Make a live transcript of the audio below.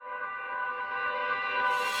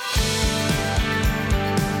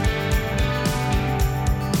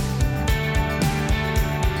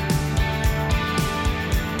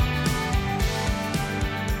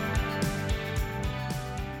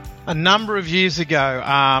A number of years ago,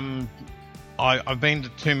 I've been to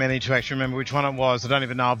too many to actually remember which one it was. I don't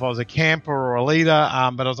even know if I was a camper or a leader,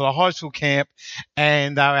 but I was at a high school camp,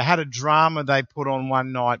 and they had a drama they put on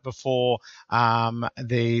one night before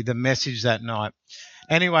the message that night.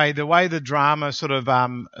 Anyway, the way the drama sort of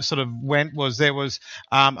went was there was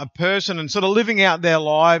a person and sort of living out their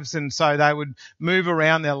lives, and so they would move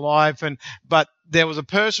around their life, but there was a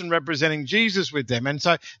person representing Jesus with them, and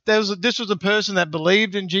so this was a person that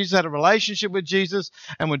believed in Jesus, had a relationship with Jesus,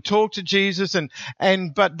 and would talk to Jesus,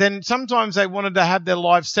 but then sometimes they wanted to have their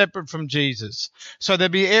life separate from Jesus. So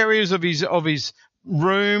there'd be areas of his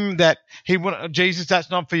room that he wanted, Jesus,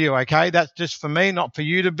 that's not for you, okay? That's just for me, not for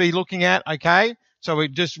you to be looking at, okay? So we're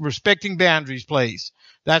just respecting boundaries, please.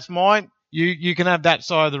 That's mine. You can have that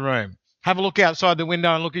side of the room. Have a look outside the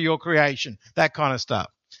window and look at your creation, that kind of stuff.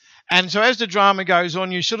 And so as the drama goes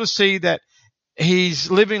on, you sort of see that he's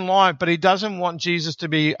living life, but he doesn't want Jesus to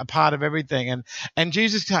be a part of everything. And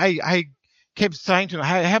Jesus, kept saying to him,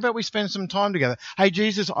 hey, how about we spend some time together? Hey,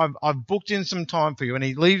 Jesus, I've booked in some time for you. And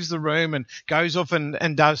he leaves the room and goes off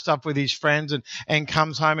and does stuff with his friends and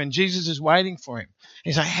comes home, and Jesus is waiting for him.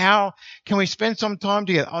 He's like, how can we spend some time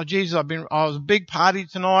together? Oh, Jesus, I was a big party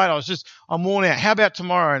tonight. I'm worn out. How about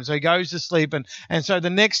tomorrow? And so he goes to sleep. And so the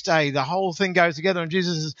next day, the whole thing goes together, and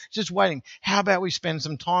Jesus is just waiting. How about we spend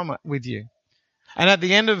some time with you? And at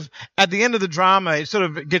the end of the drama, it sort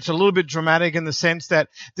of gets a little bit dramatic in the sense that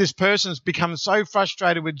this person's become so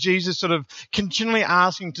frustrated with Jesus, sort of continually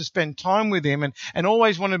asking to spend time with him and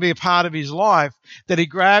always want to be a part of his life, that he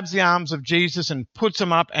grabs the arms of Jesus and puts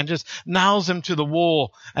him up and just nails him to the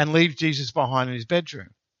wall and leaves Jesus behind in his bedroom.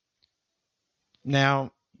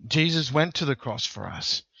 Now, Jesus went to the cross for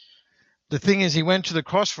us. The thing is, he went to the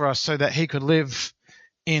cross for us so that he could live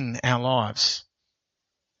in our lives.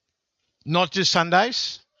 Not just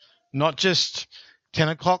Sundays, not just 10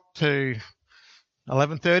 o'clock to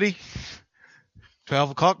 11:30,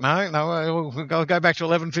 12 o'clock. No, we'll go back to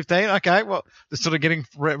 11:15. Okay, well, they're sort of getting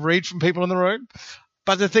read from people in the room.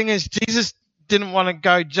 But the thing is, Jesus didn't want to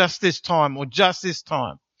go just this time or just this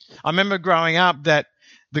time. I remember growing up that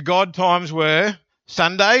the God times were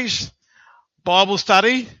Sundays, Bible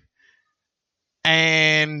study,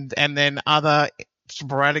 and then other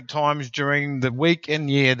sporadic times during the week and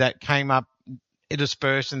year that came up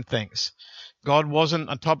interspersed in things. God wasn't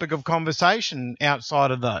a topic of conversation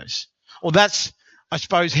outside of those. Well, that's, I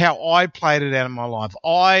suppose, how I played it out in my life.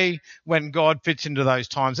 When God fits into those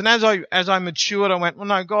times. And as I matured, I went, well,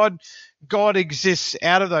 no, God exists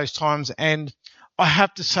out of those times. And I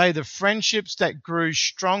have to say the friendships that grew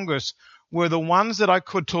strongest were the ones that I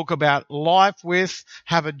could talk about life with,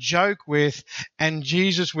 have a joke with, and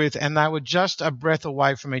Jesus with, and they were just a breath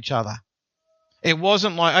away from each other. It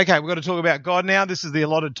wasn't like, okay, we've got to talk about God now, this is the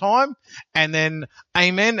allotted time, and then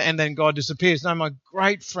amen, and then God disappears. No, my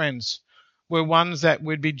great friends were ones that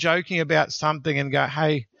would be joking about something and go,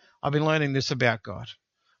 hey, I've been learning this about God,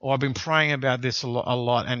 or I've been praying about this a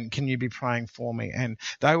lot, and can you be praying for me? And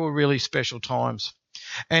they were really special times.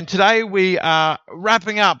 And today we are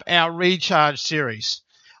wrapping up our Recharge series.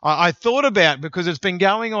 I thought about, because it's been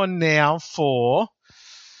going on now for,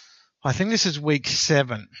 I think this is week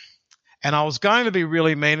 7. And I was going to be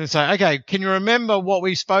really mean and say, okay, can you remember what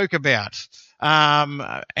we spoke about? I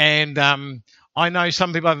know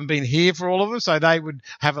some people haven't been here for all of them, so they would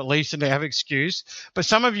have at least and have excuse. But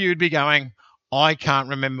some of you would be going, I can't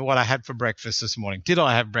remember what I had for breakfast this morning. Did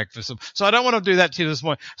I have breakfast? So I don't want to do that to you this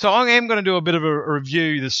morning. So I am going to do a bit of a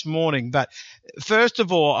review this morning. But first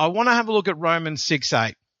of all, I want to have a look at Romans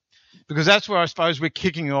 6:8, because that's where I suppose we're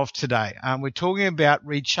kicking off today. We're talking about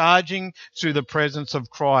recharging through the presence of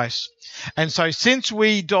Christ. And so since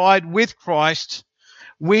we died with Christ,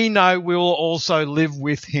 we know we will also live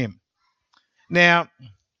with him. Now,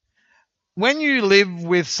 when you live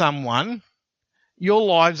with someone, your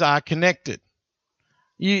lives are connected.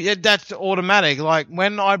 That's automatic. Like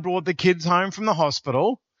when I brought the kids home from the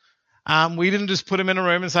hospital, we didn't just put them in a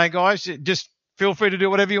room and say, guys, just feel free to do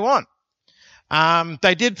whatever you want.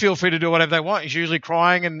 They did feel free to do whatever they want. It's usually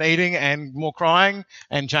crying and eating and more crying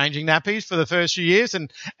and changing nappies for the first few years.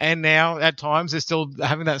 And now at times they're still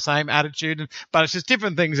having that same attitude, but it's just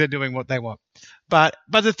different things they're doing what they want. But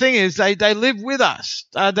the thing is, they live with us.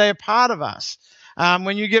 They're part of us.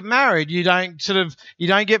 When you get married, you don't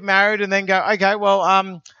get married and then go, okay,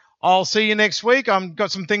 well, I'll see you next week. I've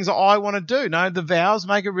got some things that I want to do. No, the vows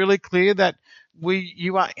make it really clear that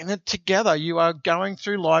you are in it together. You are going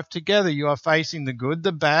through life together. You are facing the good,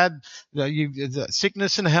 the bad, the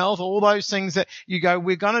sickness and health, all those things that you go,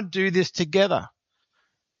 we're going to do this together.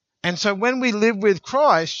 And so when we live with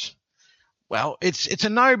Christ, Well, it's a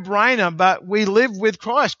no-brainer, but we live with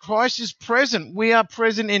Christ. Christ is present. We are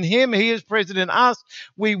present in him. He is present in us.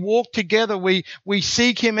 We walk together. We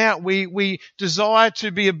seek him out. We desire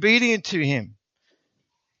to be obedient to him.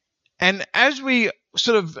 And as we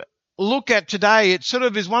sort of look at today, it sort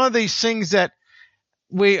of is one of these things that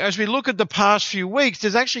as we look at the past few weeks,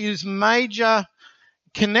 there's actually this major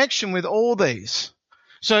connection with all these.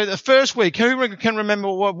 So the first week, who can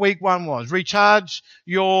remember what week 1 was?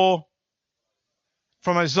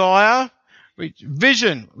 From Isaiah,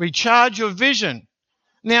 vision. Recharge your vision.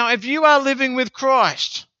 Now, if you are living with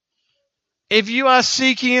Christ, if you are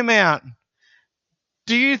seeking him out,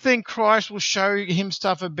 do you think Christ will show him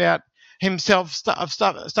stuff about himself,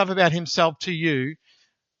 stuff about himself to you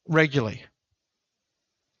regularly?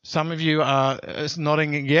 Some of you are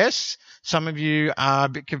nodding yes. Some of you are a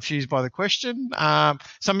bit confused by the question.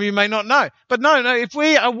 Some of you may not know. But no, if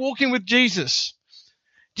we are walking with Jesus,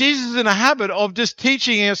 Jesus is in a habit of just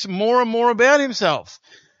teaching us more and more about himself.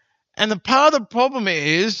 And the part of the problem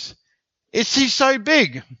is he's so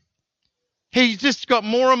big. He's just got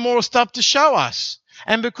more and more stuff to show us.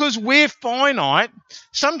 And because we're finite,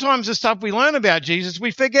 sometimes the stuff we learn about Jesus,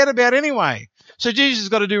 we forget about anyway. So Jesus has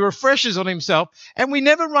got to do refreshers on himself. And we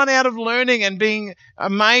never run out of learning and being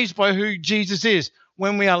amazed by who Jesus is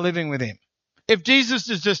when we are living with him. If Jesus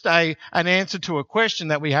is just an answer to a question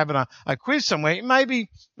that we have in a quiz somewhere, maybe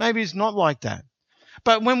it's not like that.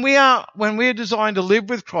 But when we are designed to live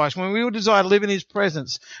with Christ, when we desire to live in his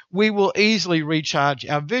presence, we will easily recharge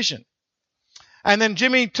our vision. And then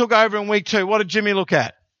Jimmy took over in week 2. What did Jimmy look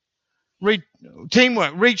at?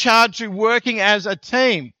 Teamwork. Recharge through working as a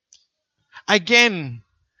team. Again,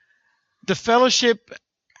 the fellowship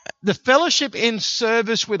in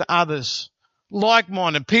service with others,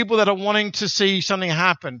 like-minded, people that are wanting to see something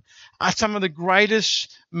happen, are some of the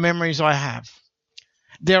greatest memories I have.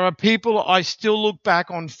 There are people I still look back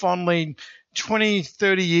on fondly 20,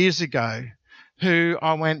 30 years ago who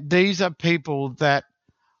I went, these are people that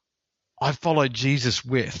I followed Jesus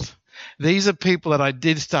with. These are people that I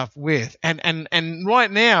did stuff with. And right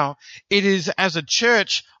now, it is as a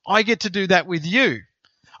church, I get to do that with you.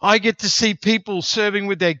 I get to see people serving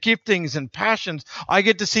with their giftings and passions. I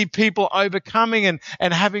get to see people overcoming and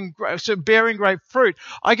bearing great fruit.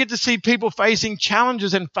 I get to see people facing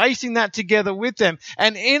challenges and facing that together with them.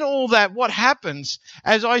 And in all that, what happens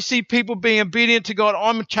as I see people being obedient to God,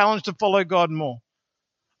 I'm challenged to follow God more.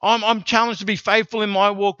 I'm challenged to be faithful in my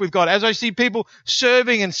walk with God. As I see people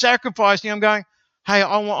serving and sacrificing, I'm going, hey,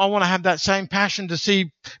 I want to have that same passion to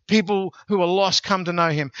see people who are lost come to know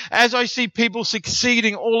him. As I see people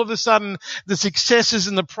succeeding, all of a sudden the successes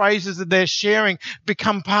and the praises that they're sharing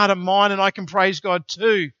become part of mine and I can praise God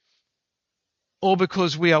too. All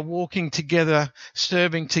because we are walking together,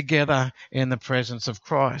 serving together in the presence of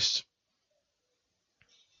Christ.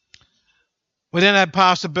 We then had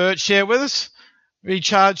Pastor Bert share with us,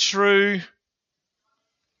 recharge through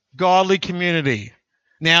godly community.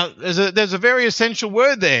 Now, there's a very essential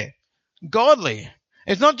word there, godly.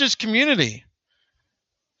 It's not just community.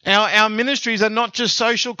 Our ministries are not just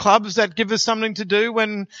social clubs that give us something to do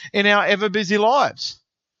when in our ever busy lives.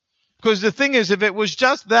 Because the thing is, if it was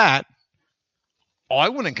just that, I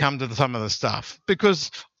wouldn't come to some of the stuff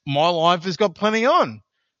because my life has got plenty on.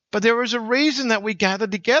 But there is a reason that we gather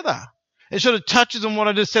together. It sort of touches on what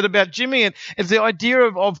I just said about Jimmy, and it's the idea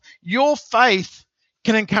of your faith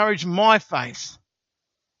can encourage my faith.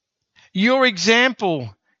 Your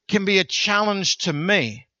example can be a challenge to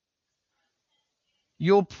me.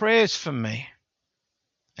 Your prayers for me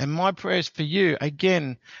and my prayers for you,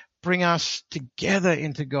 again, bring us together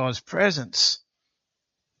into God's presence.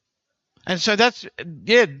 And so that's,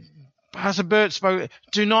 Pastor Bert spoke,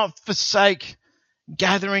 do not forsake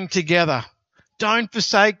gathering together. Don't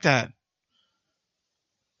forsake that.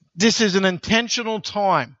 This is an intentional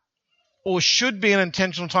time, or should be an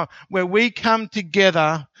intentional time, where we come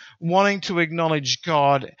together wanting to acknowledge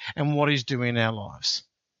God and what he's doing in our lives.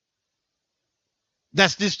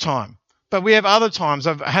 That's this time. But we have other times.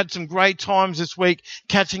 I've had some great times this week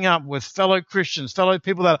catching up with fellow Christians, fellow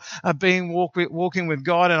people that are walking with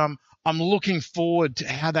God, and I'm looking forward to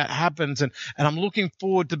how that happens, and I'm looking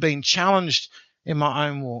forward to being challenged in my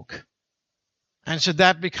own walk. And so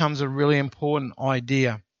that becomes a really important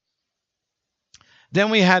idea. Then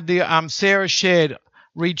we had the Sarah shared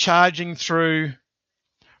recharging through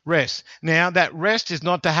rest. Now, that rest is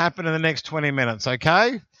not to happen in the next 20 minutes,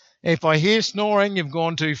 okay? If I hear snoring, you've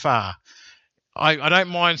gone too far. I don't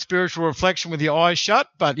mind spiritual reflection with your eyes shut,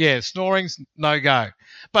 but yeah, snoring's no go.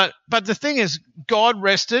 But the thing is, God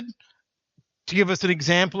rested. To give us an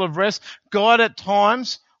example of rest, God at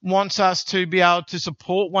times wants us to be able to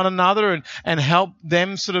support one another and help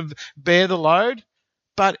them sort of bear the load.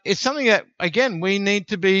 But it's something that, again, we need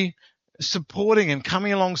to be supporting and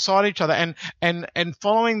coming alongside each other and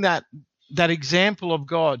following that example of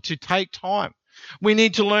God to take time. We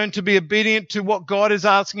need to learn to be obedient to what God is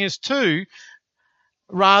asking us to,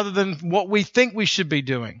 rather than what we think we should be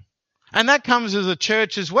doing. And that comes as a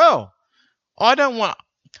church as well. I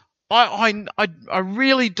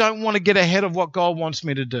really don't want to get ahead of what God wants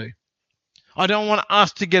me to do. I don't want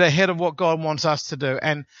us to get ahead of what God wants us to do.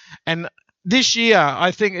 And this year,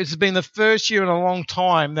 I think it's been the first year in a long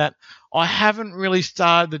time that I haven't really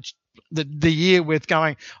started the year with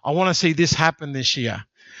going, I want to see this happen this year.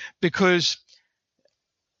 Because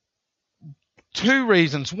two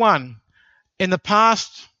reasons. One, in the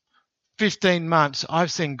past 15 months,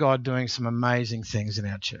 I've seen God doing some amazing things in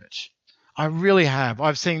our church. I really have.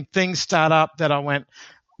 I've seen things start up that I went,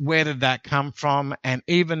 where did that come from? And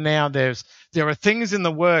even now there are things in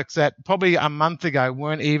the works that probably a month ago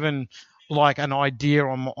weren't even like an idea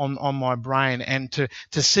on my brain. And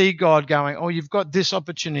to see God going, oh, you've got this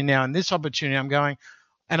opportunity now and this opportunity, I'm going,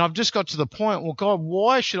 and I've just got to the point, well, God,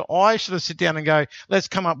 why should I sit down and go, let's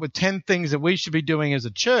come up with 10 things that we should be doing as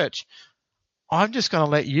a church? I'm just going to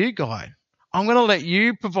let you guide. I'm going to let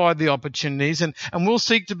you provide the opportunities and we'll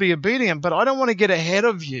seek to be obedient, but I don't want to get ahead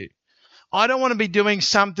of you. I don't want to be doing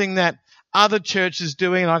something that other churches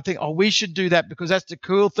doing and I think, oh, we should do that because that's the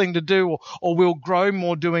cool thing to do, or we'll grow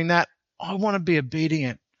more doing that. I want to be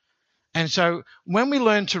obedient. And so when we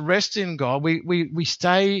learn to rest in God, we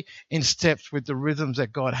stay in steps with the rhythms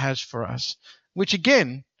that God has for us, which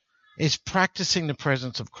again is practicing the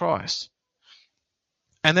presence of Christ.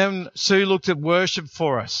 And then Sue looked at worship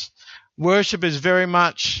for us. Worship is very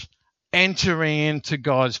much entering into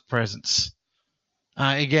God's presence.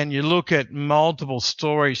 Again, you look at multiple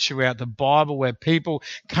stories throughout the Bible where people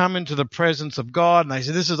come into the presence of God and they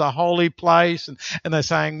say, this is a holy place. And they're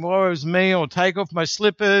saying, woe is me, or take off my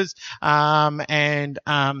slippers.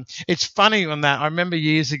 It's funny on that. I remember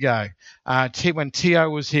years ago when Tio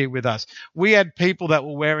was here with us, we had people that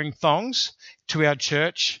were wearing thongs to our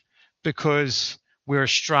church because we're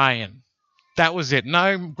Australian. That was it.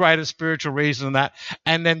 No greater spiritual reason than that.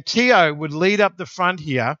 And then Tio would lead up the front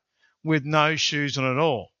here with no shoes on at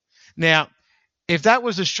all. Now, if that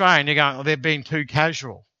was Australian, you're going, oh, they're being too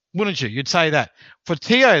casual, wouldn't you? You'd say that. For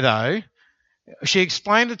Tio, though, she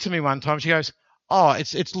explained it to me one time. She goes, oh,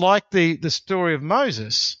 it's like the story of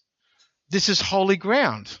Moses. This is holy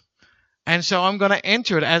ground. And so I'm going to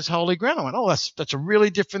enter it as holy ground. I went, oh, that's a really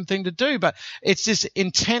different thing to do. But it's this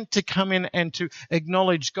intent to come in and to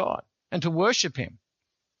acknowledge God and to worship him.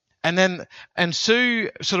 And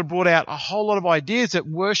Sue sort of brought out a whole lot of ideas that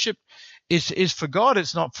worship is for God.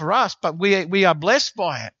 It's not for us, but we are blessed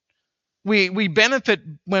by it. We benefit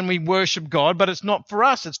when we worship God, but it's not for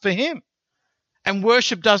us. It's for him. And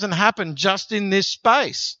worship doesn't happen just in this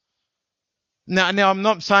space. Now I'm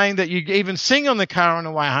not saying that you even sing on the car on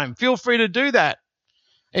the way home. Feel free to do that.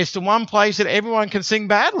 It's the one place that everyone can sing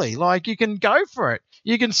badly. Like, you can go for it.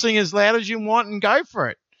 You can sing as loud as you want and go for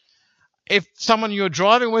it. If someone you're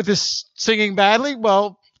driving with is singing badly,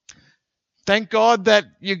 well, thank God that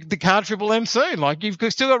the car triple M soon. Like, you've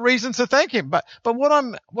still got reasons to thank him. But what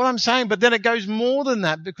I'm saying, but then it goes more than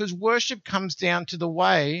that, because worship comes down to the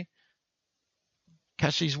way,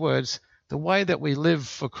 catch these words, the way that we live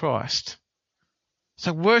for Christ.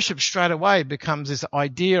 So worship straight away becomes this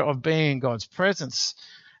idea of being in God's presence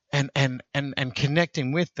and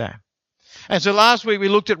connecting with that. And so last week we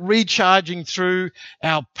looked at recharging through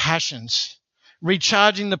our passions,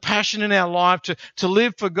 recharging the passion in our life to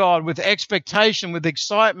live for God with expectation, with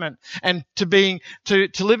excitement, and to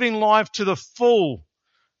living life to the full.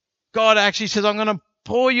 God actually says, I'm going to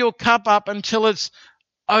pour your cup up until it's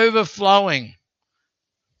overflowing.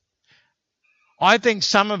 I think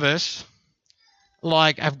some of us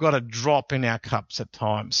have got a drop in our cups at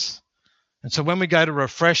times. And so when we go to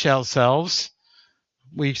refresh ourselves,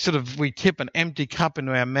 we tip an empty cup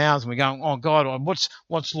into our mouths and we go, oh God,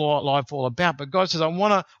 what's life all about? But God says, I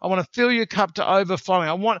want to fill your cup to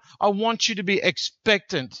overflowing. I want you to be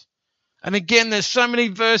expectant. And again, there's so many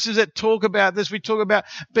verses that talk about this. We talk about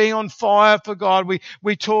being on fire for God.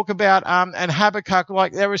 We talk about and Habakkuk,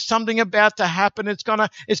 like there is something about to happen. It's gonna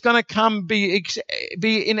come. Be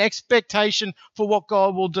in expectation for what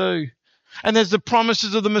God will do. And there's the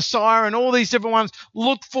promises of the Messiah and all these different ones.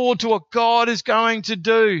 Look forward to what God is going to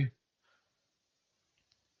do.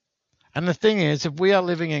 And the thing is, if we are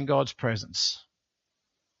living in God's presence,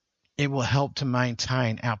 it will help to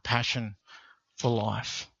maintain our passion for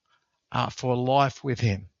life with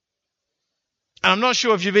him. And I'm not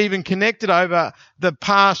sure if you've even connected over the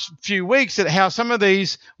past few weeks at how some of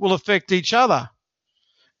these will affect each other.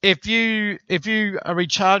 If you are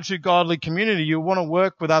recharged through godly community, you want to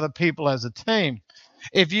work with other people as a team.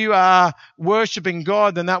 If you are worshiping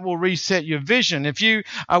God, then that will reset your vision. If you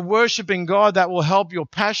are worshiping God, that will help your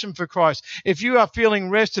passion for Christ. If you are feeling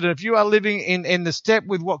rested, if you are living in the step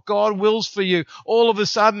with what God wills for you, all of a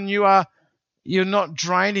sudden you're not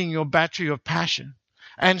draining your battery of passion.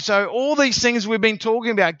 And so all these things we've been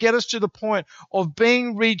talking about get us to the point of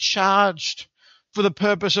being recharged for the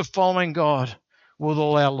purpose of following God with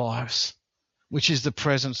all our lives, which is the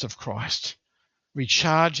presence of Christ.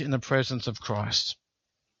 Recharge in the presence of Christ.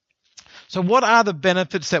 So what are the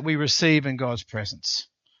benefits that we receive in God's presence?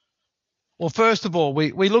 Well, first of all,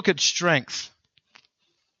 we look at strength.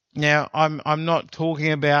 Now, I'm not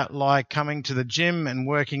talking about like coming to the gym and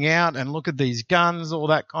working out and look at these guns, all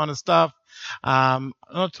that kind of stuff. I'm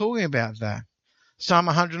not talking about that. Psalm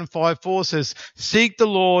 105:4 says, "Seek the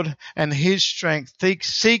Lord and his strength.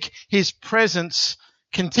 Seek his presence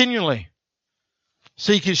continually."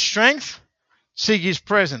 Seek his strength, seek his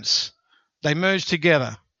presence. They merge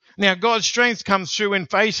together. Now, God's strength comes through in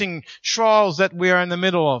facing trials that we are in the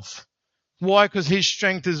middle of. Why? Because his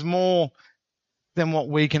strength is more than what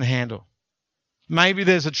we can handle. Maybe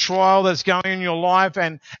there's a trial that's going in your life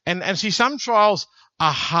and see, some trials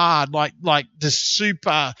are hard, like just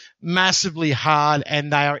super massively hard,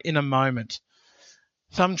 and they are in a moment.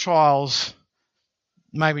 Some trials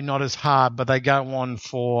maybe not as hard, but they go on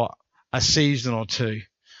for a season or two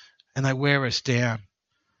and they wear us down.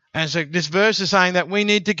 And so this verse is saying that we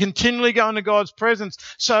need to continually go into God's presence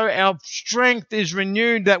so our strength is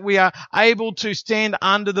renewed, that we are able to stand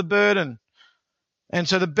under the burden. And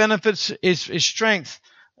so the benefits is strength.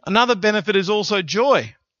 Another benefit is also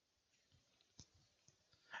joy.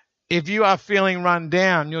 If you are feeling run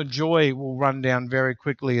down, your joy will run down very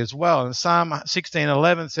quickly as well. And Psalm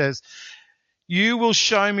 16:11 says, "You will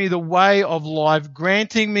show me the way of life,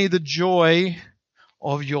 granting me the joy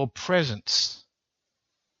of your presence."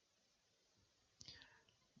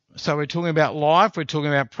 So we're talking about life, we're talking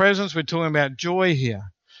about presence, we're talking about joy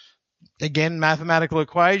here. Again, mathematical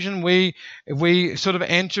equation. If we sort of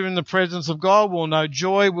enter in the presence of God, we'll know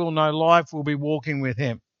joy, we'll know life, we'll be walking with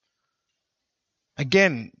him.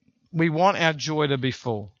 Again, we want our joy to be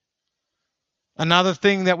full. Another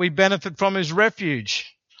thing that we benefit from is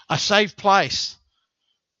refuge, a safe place.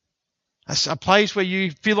 A place where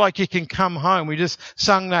you feel like you can come home. We just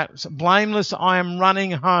sung that, "Blameless, I am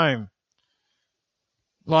running home."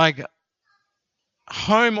 Like,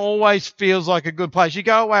 home always feels like a good place. You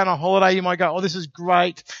go away on a holiday, you might go, "Oh, this is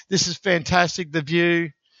great. This is fantastic, the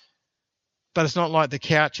view." But it's not like the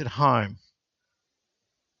couch at home.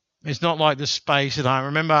 It's not like the space at home.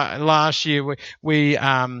 Remember last year we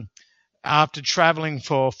after traveling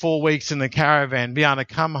for 4 weeks in the caravan, be able to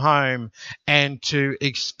come home and to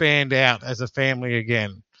expand out as a family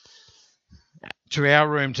again. To our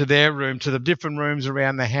room, to their room, to the different rooms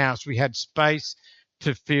around the house. We had space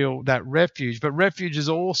to feel that refuge. But refuge is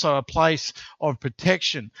also a place of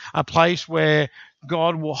protection, a place where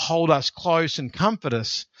God will hold us close and comfort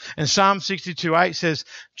us. And Psalm 62:8 says,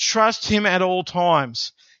 "Trust him at all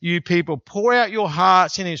times. You people, pour out your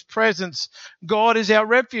hearts in his presence. God is our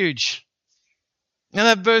refuge." Now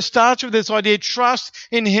that verse starts with this idea, trust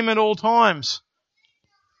in him at all times.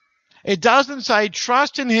 It doesn't say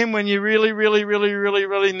trust in him when you really, really, really, really,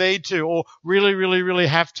 really need to, or really, really, really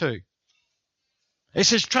have to. It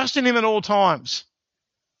says trust in him at all times.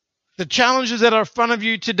 The challenges that are in front of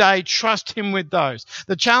you today, trust him with those.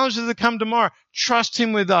 The challenges that come tomorrow, trust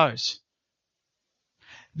him with those.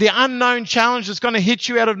 The unknown challenge that's going to hit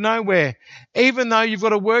you out of nowhere, even though you've got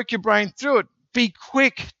to work your brain through it, be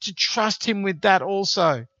quick to trust him with that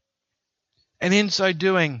also. And in so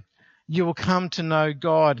doing, you will come to know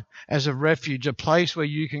God as a refuge, a place where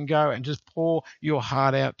you can go and just pour your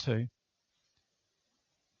heart out to.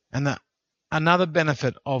 And another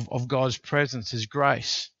benefit of God's presence is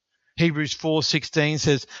grace. Hebrews 4:16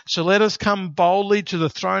 says, "So let us come boldly to the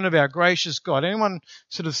throne of our gracious God." Anyone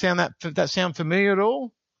sort of sound familiar at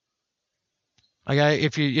all? Okay,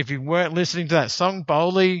 if you weren't listening to that song,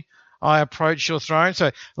 "Boldly I approach your throne." So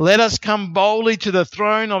let us come boldly to the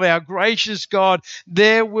throne of our gracious God.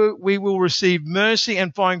 There we will receive mercy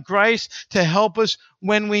and find grace to help us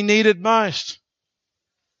when we need it most.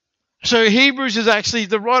 So Hebrews is actually,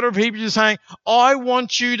 the writer of Hebrews is saying, I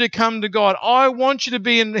want you to come to God. I want you to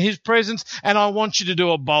be in his presence, and I want you to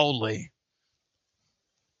do it boldly.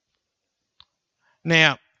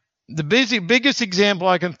 Now, the biggest example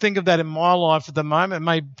I can think of that in my life at the moment,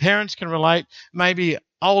 maybe parents can relate, maybe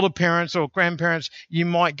older parents or grandparents you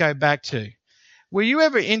might go back to. were you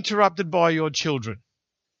ever interrupted by your children?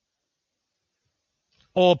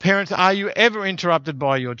 Or parents, are you ever interrupted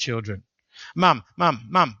by your children? Mum,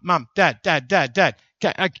 dad.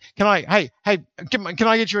 Can I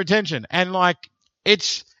get your attention? And like,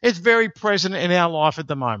 it's very present in our life at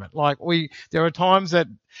the moment. Like there are times that,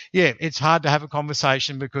 it's hard to have a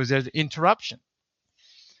conversation because there's interruption.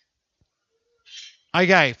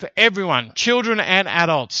 Okay, for everyone, children and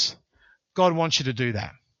adults, God wants you to do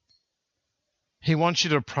that. He wants you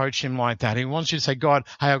to approach him like that. He wants you to say, God,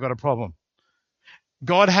 hey, I've got a problem.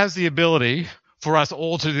 God has the ability for us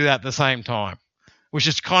all to do that at the same time, which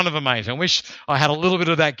is kind of amazing. I wish I had a little bit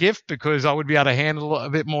of that gift because I would be able to handle a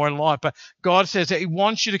bit more in life. But God says that he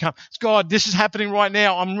wants you to come. God, this is happening right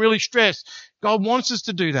now. I'm really stressed. God wants us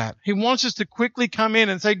to do that. He wants us to quickly come in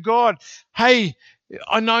and say, God, hey,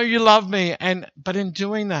 I know you love me. But in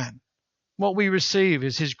doing that, what we receive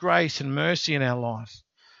is his grace and mercy in our life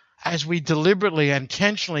as we deliberately and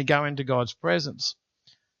intentionally go into God's presence.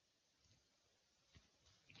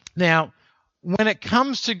 Now, when it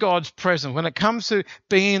comes to God's presence, when it comes to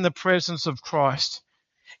being in the presence of Christ,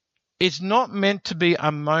 it's not meant to be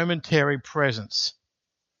a momentary presence.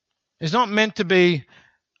 It's not meant to be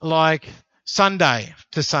like Sunday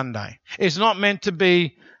to Sunday. It's not meant to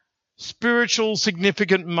be spiritual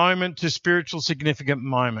significant moment to spiritual significant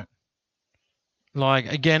moment.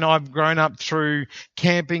 Like, again, I've grown up through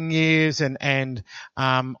camping years and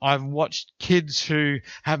I've watched kids who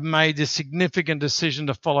have made this significant decision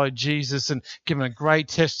to follow Jesus and given a great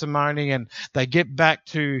testimony, and they get back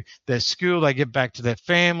to their school, they get back to their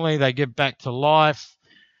family, they get back to life,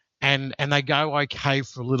 and they go okay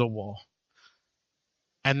for a little while.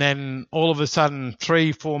 And then all of a sudden,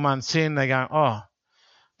 3-4 months in, they go, oh,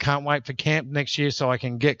 can't wait for camp next year so I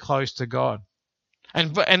can get close to God.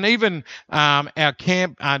 And even our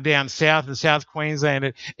camp down south in South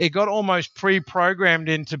Queensland, it got almost pre-programmed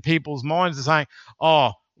into people's minds of saying,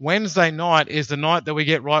 oh, Wednesday night is the night that we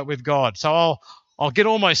get right with God. So I'll get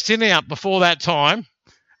all my sin out before that time,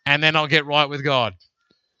 and then I'll get right with God.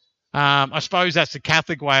 I suppose that's the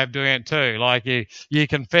Catholic way of doing it too. Like you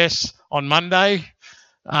confess on Monday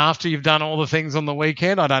after you've done all the things on the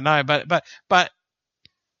weekend. I don't know, but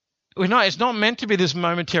it's not meant to be this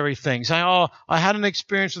momentary thing, saying, oh, I had an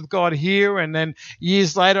experience with God here, and then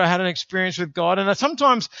years later I had an experience with God. And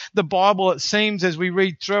sometimes the Bible, it seems as we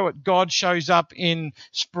read through it, God shows up in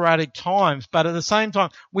sporadic times, but at the same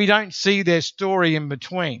time, we don't see their story in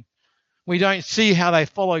between. We don't see how they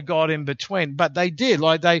follow God in between, but they did.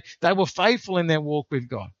 Like they were faithful in their walk with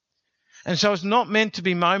God. And so it's not meant to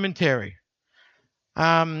be momentary.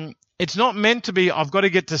 It's not meant to be, I've got to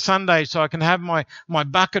get to Sunday so I can have my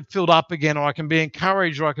bucket filled up again, or I can be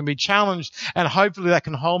encouraged, or I can be challenged, and hopefully that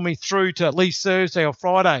can hold me through to at least Thursday or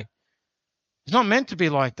Friday. It's not meant to be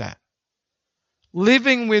like that.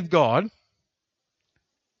 Living with God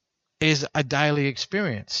is a daily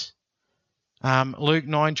experience. Luke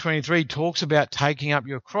 9:23 talks about taking up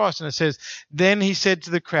your cross, and it says, then he said to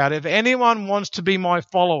the crowd, if anyone wants to be my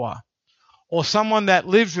follower, or someone that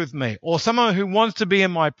lives with me, or someone who wants to be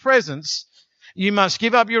in my presence, you must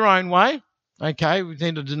give up your own way. Okay, we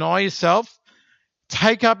need to deny yourself.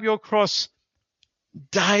 Take up your cross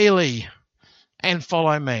daily and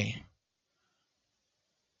follow me.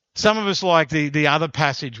 Some of us like the other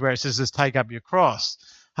passage where it says, just take up your cross.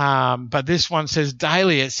 But this one says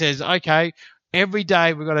daily. It says, okay, every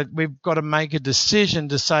day we've got to make a decision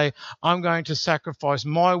to say, I'm going to sacrifice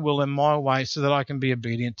my will and my way so that I can be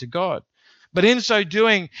obedient to God. But in so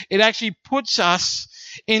doing, it actually puts us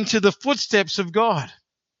into the footsteps of God.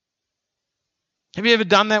 Have you ever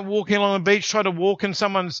done that, walking along the beach, try to walk in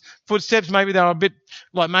someone's footsteps? Maybe they were a bit,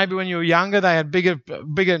 like maybe when you were younger, they had bigger,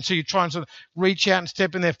 so you try and sort of reach out and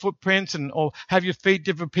step in their footprints or have your feet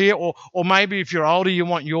disappear. Or maybe if you're older, you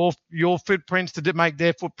want your footprints to make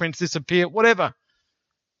their footprints disappear, whatever.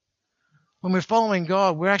 When we're following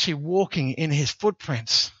God, we're actually walking in his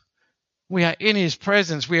footprints. We are in his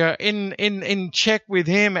presence. We are in check with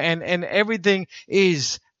him, and everything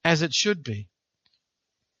is as it should be.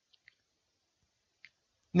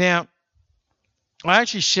 Now, I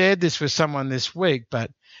actually shared this with someone this week, but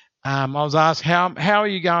I was asked, how are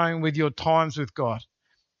you going with your times with God?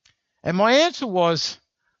 And my answer was,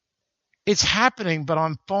 it's happening, but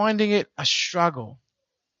I'm finding it a struggle.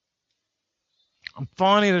 I'm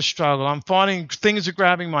finding it a struggle. I'm finding things are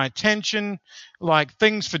grabbing my attention, like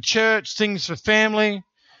things for church, things for family.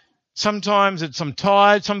 Sometimes I'm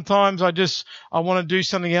tired. Sometimes I want to do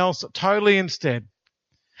something else totally instead.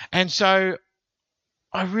 And so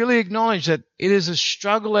I really acknowledge that it is a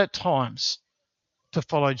struggle at times to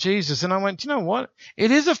follow Jesus. And I went, you know what?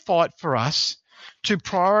 It is a fight for us. to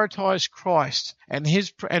prioritize Christ and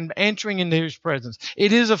entering into his presence.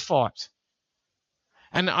 It is a fight.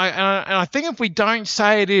 And I think if we don't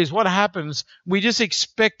say it is, what happens, we just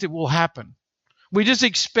expect it will happen. We just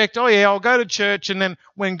expect, oh yeah, I'll go to church, and then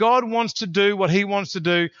when God wants to do what he wants to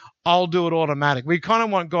do, I'll do it automatic. We kind of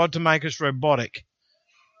want God to make us robotic.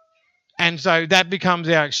 And so that becomes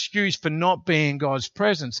our excuse for not being in God's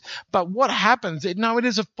presence. But what happens? No, it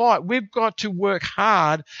is a fight. We've got to work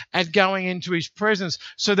hard at going into his presence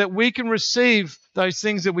so that we can receive those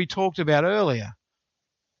things that we talked about earlier.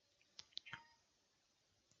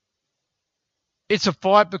 It's a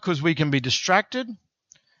fight because we can be distracted.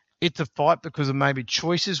 It's a fight because of maybe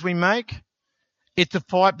choices we make. It's a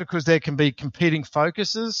fight because there can be competing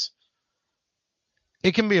focuses.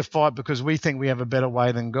 It can be a fight because we think we have a better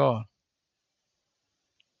way than God.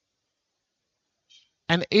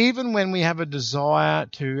 And even when we have a desire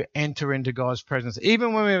to enter into God's presence,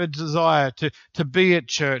 even when we have a desire to be at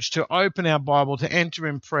church, to open our Bible, to enter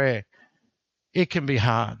in prayer, it can be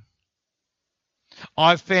hard.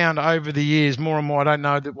 I've found over the years more and more, I don't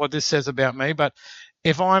know what this says about me, but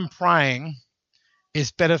if I'm praying,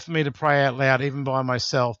 it's better for me to pray out loud even by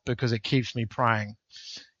myself because it keeps me praying.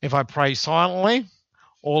 If I pray silently,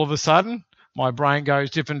 all of a sudden, my brain goes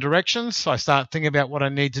different directions. So I start thinking about what I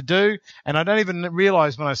need to do, and I don't even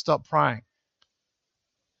realize when I stop praying.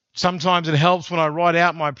 Sometimes it helps when I write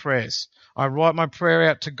out my prayers. I write my prayer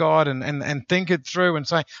out to God and think it through and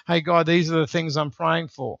say, hey, God, these are the things I'm praying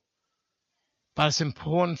for. But it's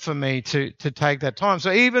important for me to take that time.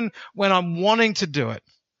 So even when I'm wanting to do it,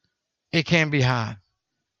 it can be hard.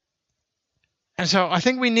 And so I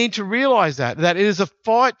think we need to realize that it is a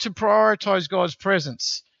fight to prioritize God's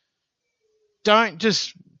presence. Don't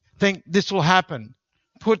just think this will happen.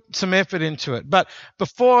 Put some effort into it. But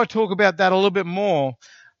before I talk about that a little bit more,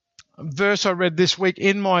 a verse I read this week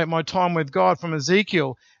in my time with God from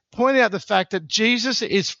Ezekiel pointed out the fact that Jesus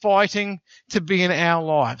is fighting to be in our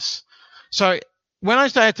lives. So when I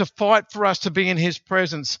say it's a fight for us to be in his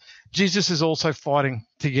presence, Jesus is also fighting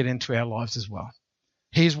to get into our lives as well.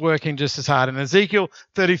 He's working just as hard. In Ezekiel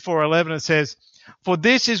 34:11 it says, "For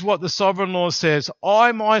this is what the sovereign Lord says,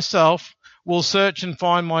 I myself will search and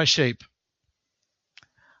find my sheep."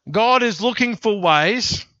 God is looking for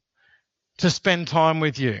ways to spend time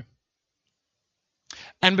with you.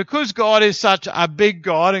 And because God is such a big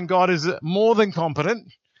God and God is more than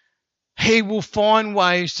competent, he will find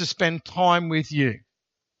ways to spend time with you.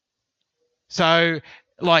 So,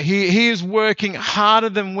 like he is working harder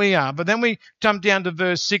than we are. But then we jump down to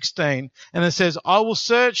verse 16 and it says, "I will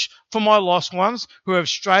search for my lost ones who have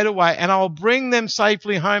strayed away and I will bring them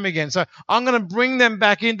safely home again." So I'm going to bring them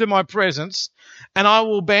back into my presence and I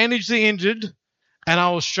will bandage the injured and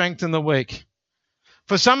I will strengthen the weak.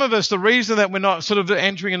 For some of us, the reason that we're not sort of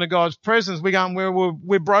entering into God's presence,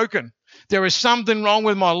 we're broken. There is something wrong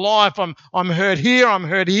with my life. I'm hurt here. I'm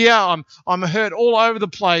hurt here. I'm hurt all over the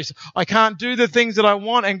place. I can't do the things that I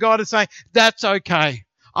want. And God is saying, that's okay.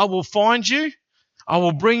 I will find you. I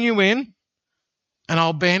will bring you in and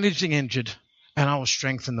I'll bandage the injured and I will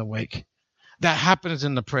strengthen the weak. That happens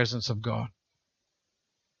in the presence of God.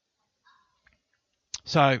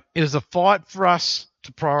 So it is a fight for us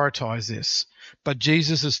to prioritize this, but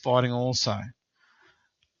Jesus is fighting also.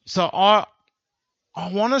 So I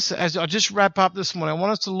want us, as I just wrap up this morning, I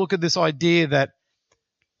want us to look at this idea that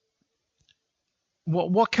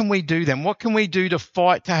what can we do then? What can we do to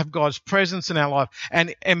fight to have God's presence in our life?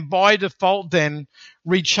 And by default then,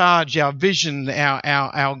 recharge our vision,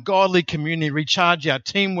 our godly community, recharge our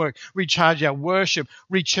teamwork, recharge our worship,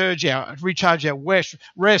 recharge our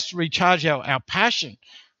rest, recharge our passion.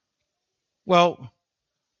 Well,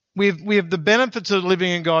 we have the benefits of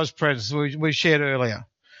living in God's presence we shared earlier.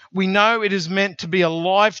 We know it is meant to be a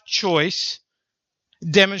life choice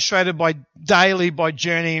demonstrated daily by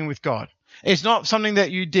journeying with God. It's not something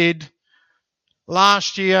that you did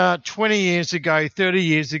last year, 20 years ago, 30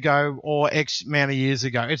 years ago, or X amount of years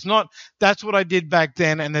ago. It's not, that's what I did back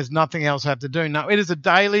then and there's nothing else I have to do. No, it is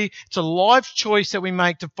it's a life choice that we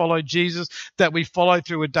make to follow Jesus, that we follow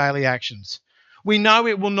through with daily actions. We know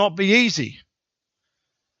it will not be easy.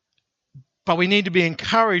 But we need to be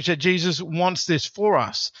encouraged that Jesus wants this for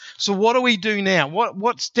us. So what do we do now?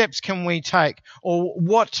 What steps can we take?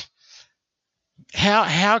 Or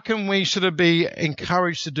how can we sort of be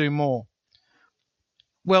encouraged to do more?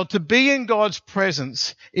 Well, to be in God's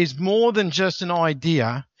presence is more than just an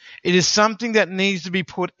idea. It is something that needs to be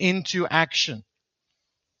put into action.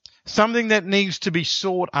 Something that needs to be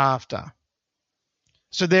sought after.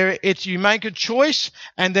 So you make a choice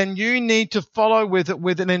and then you need to follow with it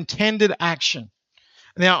with an intended action.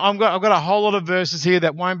 Now, I've got a whole lot of verses here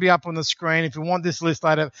that won't be up on the screen if you want this list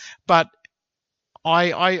later, but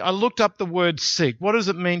I looked up the word seek. What does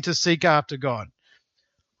it mean to seek after God?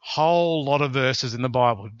 Whole lot of verses in the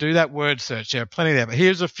Bible. Do that word search. There are plenty there, but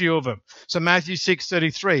here's a few of them. So Matthew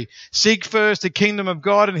 6:33, seek first the kingdom of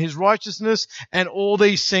God and his righteousness, and all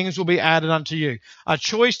these things will be added unto you. A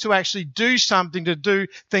choice to actually do something, to do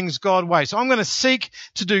things God's way. So I'm going to seek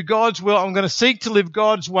to do God's will. I'm going to seek to live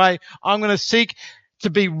God's way. I'm going to seek to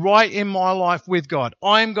be right in my life with God.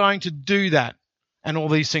 I'm going to do that, and all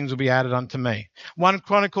these things will be added unto me. 1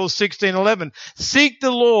 Chronicles 16:11, seek the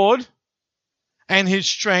Lord and his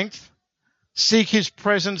strength, seek his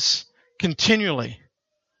presence continually.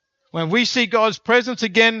 When we see God's presence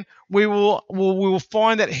again, we will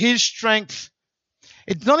find that his strength,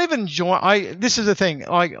 it's not even joy. This is the thing.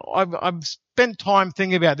 I've spent time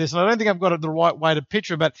thinking about this, and I don't think I've got it the right way to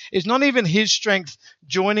picture it, but it's not even his strength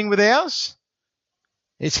joining with ours.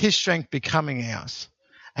 It's his strength becoming ours.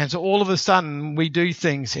 And so all of a sudden, we do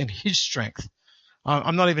things in his strength.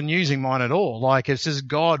 I'm not even using mine at all. Like, it's just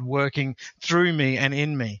God working through me and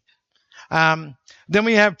in me. Then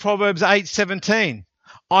we have Proverbs 8:17.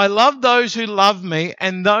 I love those who love me,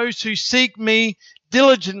 and those who seek me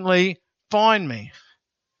diligently find me.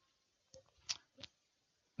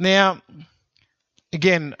 Now,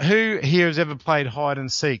 again, who here has ever played hide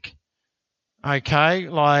and seek? Okay,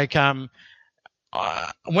 like as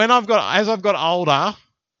I've got older,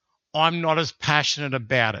 I'm not as passionate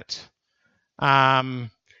about it.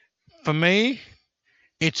 For me,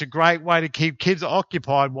 it's a great way to keep kids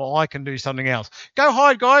occupied while I can do something else. Go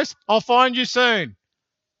hide, guys. I'll find you soon.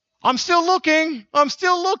 I'm still looking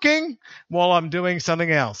while I'm doing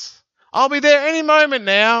something else. I'll be there any moment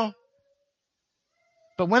now.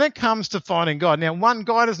 But when it comes to finding God, now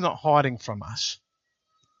God is not hiding from us.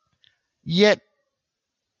 Yet,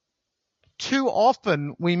 too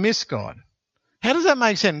often we miss God. How does that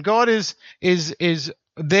make sense? God is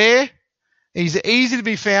there. He's easy to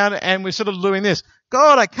be found, and we're sort of doing this.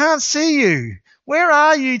 God, I can't see you. Where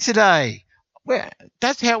are you today?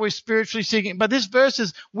 That's how we're spiritually seeking. But this verse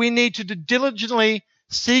is we need to diligently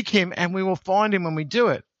seek him, and we will find him when we do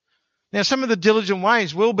it. Now, some of the diligent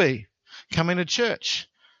ways will be coming to church,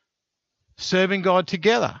 serving God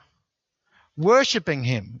together, worshipping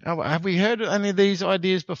him. Have we heard any of these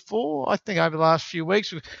ideas before? I think over the last few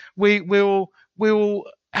weeks, we will,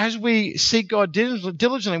 as we seek God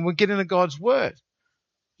diligently, we'll get into God's word.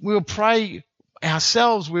 We'll pray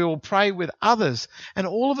ourselves. We will pray with others. And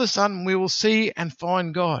all of a sudden, we will see and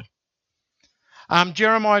find God.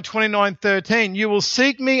 Jeremiah 29:13, you will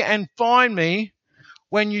seek me and find me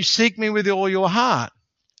when you seek me with all your heart.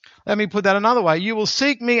 Let me put that another way. You will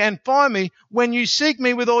seek me and find me when you seek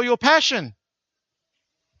me with all your passion.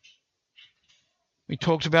 We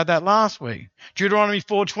talked about that last week. Deuteronomy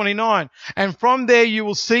 4:29. And from there you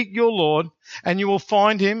will seek your Lord, and you will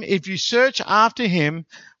find him if you search after him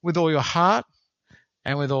with all your heart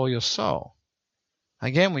and with all your soul.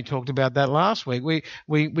 Again, we talked about that last week.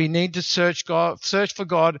 We need to search for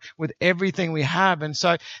God with everything we have. And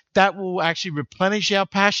so that will actually replenish our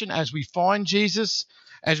passion as we find Jesus,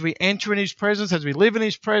 as we enter in his presence, as we live in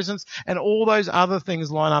his presence, and all those other things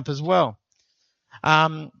line up as well.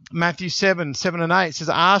 Matthew 7:7-8 says,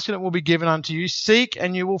 ask and it will be given unto you, seek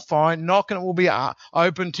and you will find, knock and it will be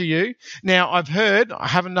open to you. Now, I've heard, I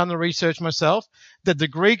haven't done the research myself, that the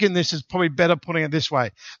Greek in this is probably better putting it this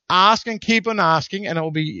way. Ask and keep on asking and it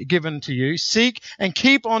will be given to you. Seek and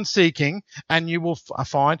keep on seeking and you will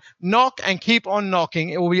find. Knock and keep on knocking,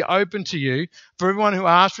 it will be open to you. For everyone who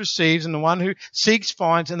asks receives, and the one who seeks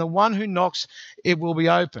finds, and the one who knocks, it will be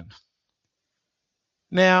open.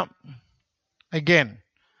 Now, again,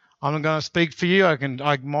 I'm going to speak for you.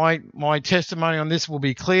 My testimony on this will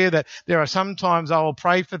be clear that there are some times I will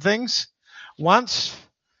pray for things once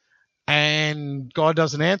and God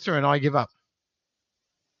doesn't answer and I give up.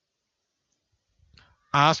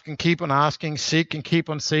 Ask and keep on asking, seek and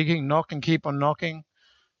keep on seeking, knock and keep on knocking.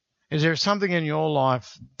 Is there something in your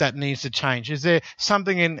life that needs to change? Is there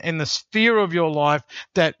something in the sphere of your life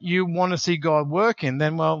that you want to see God work in?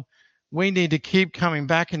 Then, well, we need to keep coming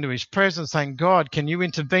back into his presence saying, God, can you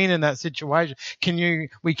intervene in that situation?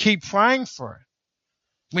 We keep praying for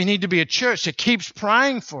it. We need to be a church that keeps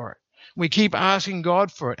praying for it. We keep asking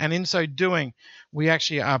God for it. And in so doing, we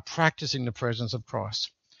actually are practicing the presence of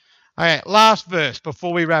Christ. Okay, last verse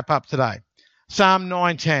before we wrap up today. Psalm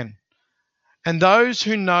 9:10. And those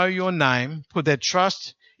who know your name put their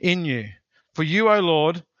trust in you. For you, O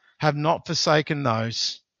Lord, have not forsaken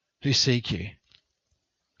those who seek you.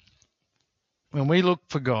 When we look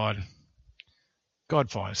for God, God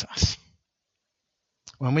finds us.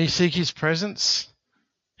 When we seek his presence,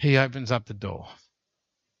 He opens up the door.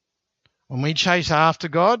 When we chase after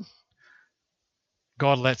God,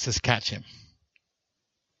 God lets us catch him.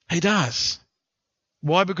 He does.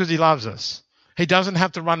 Why? Because he loves us. He doesn't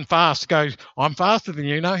have to run fast, go, I'm faster than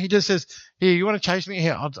you. No, he just says, here, you want to chase me?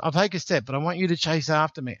 Here, I'll take a step, but I want you to chase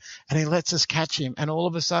after me. And he lets us catch him. And all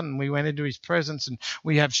of a sudden, we went into his presence and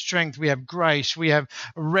we have strength, we have grace, we have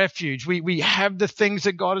refuge. We have the things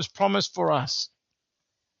that God has promised for us.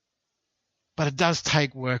 But it does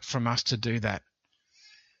take work from us to do that.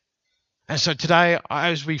 And so today,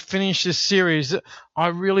 as we finish this series, I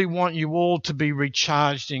really want you all to be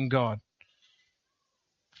recharged in God.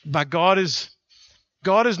 But God is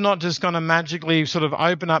not just going to magically sort of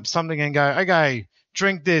open up something and go, okay,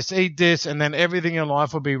 drink this, eat this, and then everything in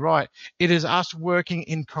life will be right. It is us working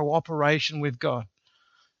in cooperation with God.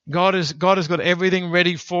 God has got everything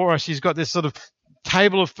ready for us. He's got this sort of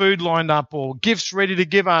table of food lined up or gifts ready to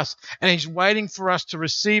give us, and he's waiting for us to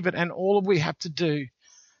receive it, and all we have to do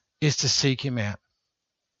is to seek him out.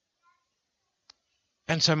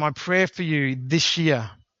 And so my prayer for you this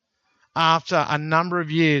year, after a number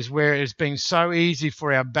of years where it's been so easy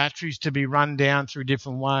for our batteries to be run down through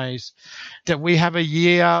different ways, that we have a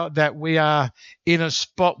year that we are in a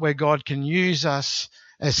spot where God can use us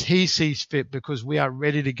as he sees fit, because we are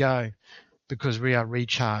ready to go, because we are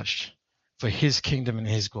recharged for his kingdom and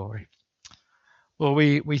his glory. Well,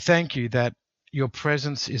 we thank you that your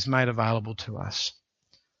presence is made available to us,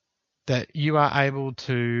 that you are able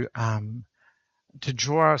to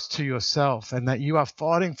draw us to yourself, and that you are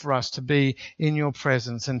fighting for us to be in your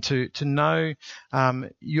presence and to know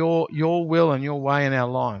your will and your way in our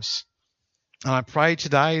lives. And I pray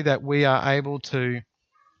today that we are able to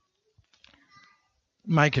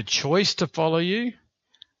make a choice to follow you,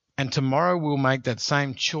 and tomorrow we'll make that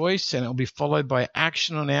same choice, and it'll be followed by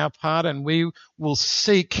action on our part, and we will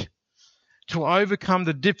seek to overcome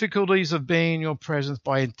the difficulties of being in your presence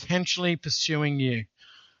by intentionally pursuing you,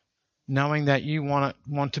 knowing that you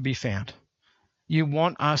want to be found. You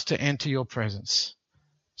want us to enter your presence.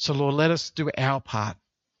 So Lord, let us do our part,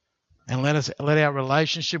 and let our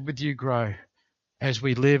relationship with you grow as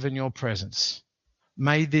we live in your presence.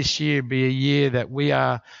 May this year be a year that we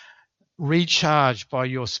are recharged by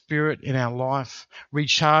your Spirit in our life,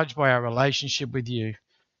 recharged by our relationship with you.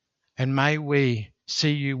 And may we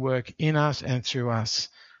see you work in us and through us,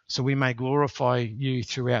 so we may glorify you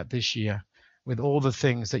throughout this year with all the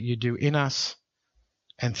things that you do in us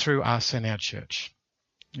and through us and our church.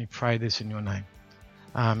 We pray this in your name.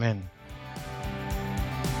 Amen.